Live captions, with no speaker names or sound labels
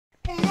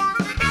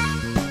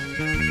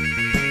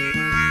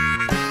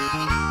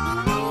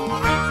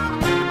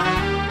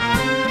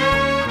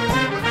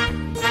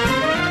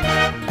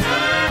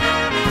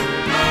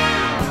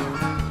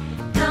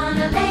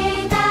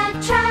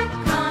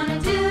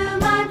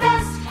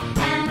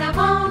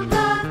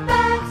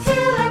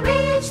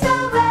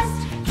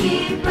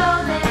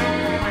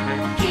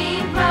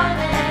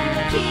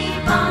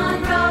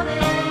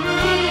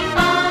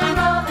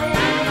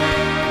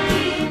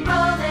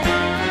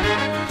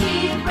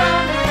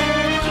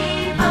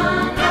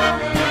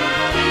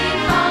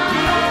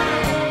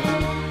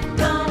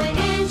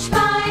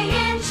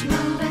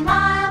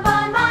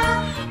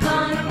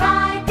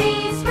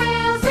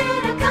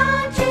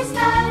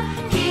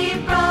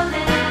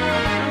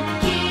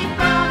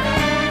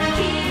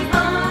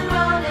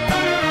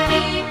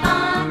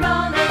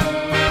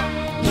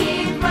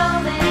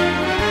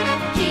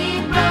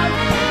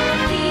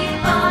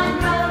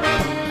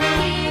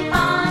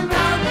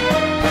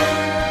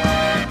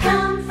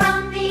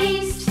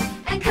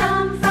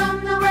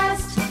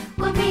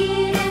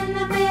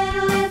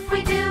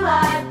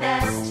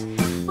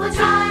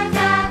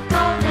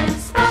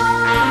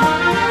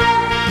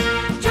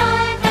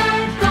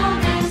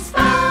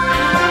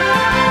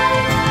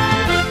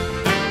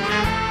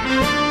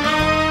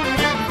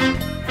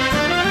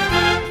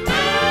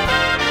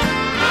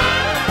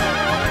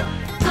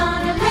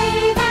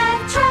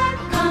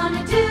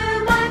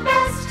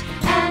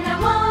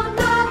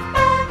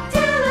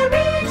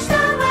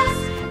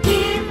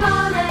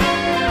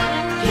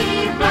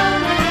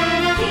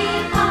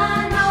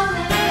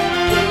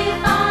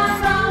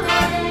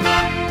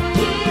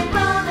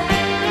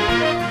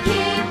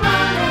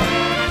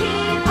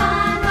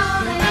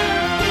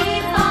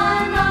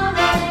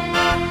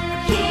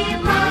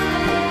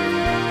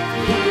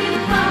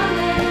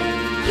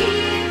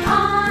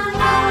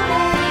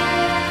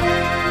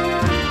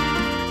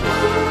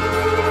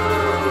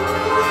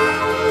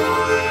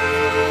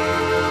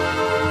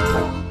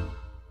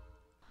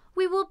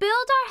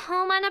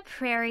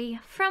vary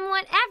from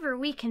whatever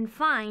we can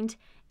find.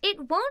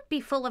 It won't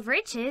be full of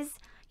riches,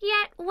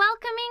 yet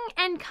welcoming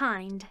and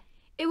kind.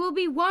 It will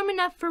be warm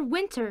enough for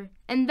winter,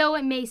 and though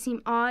it may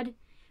seem odd,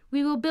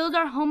 we will build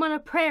our home on a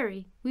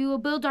prairie. We will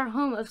build our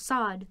home of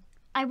sod.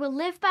 I will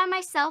live by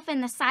myself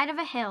in the side of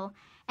a hill,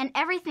 and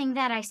everything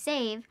that I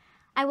save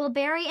I will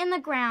bury in the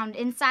ground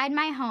inside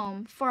my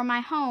home, for my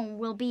home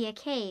will be a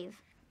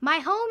cave. My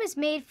home is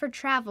made for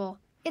travel.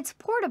 It's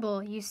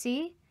portable, you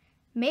see.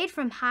 Made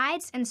from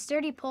hides and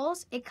sturdy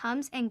poles, it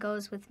comes and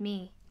goes with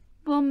me.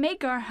 We'll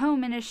make our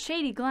home in a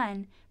shady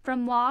glen,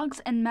 from logs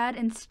and mud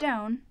and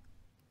stone.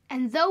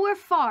 And though we're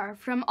far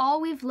from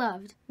all we've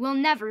loved, we'll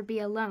never be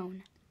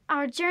alone.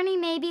 Our journey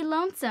may be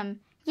lonesome,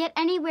 yet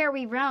anywhere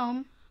we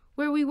roam,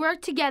 where we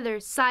work together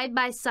side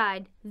by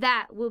side,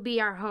 that will be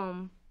our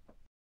home.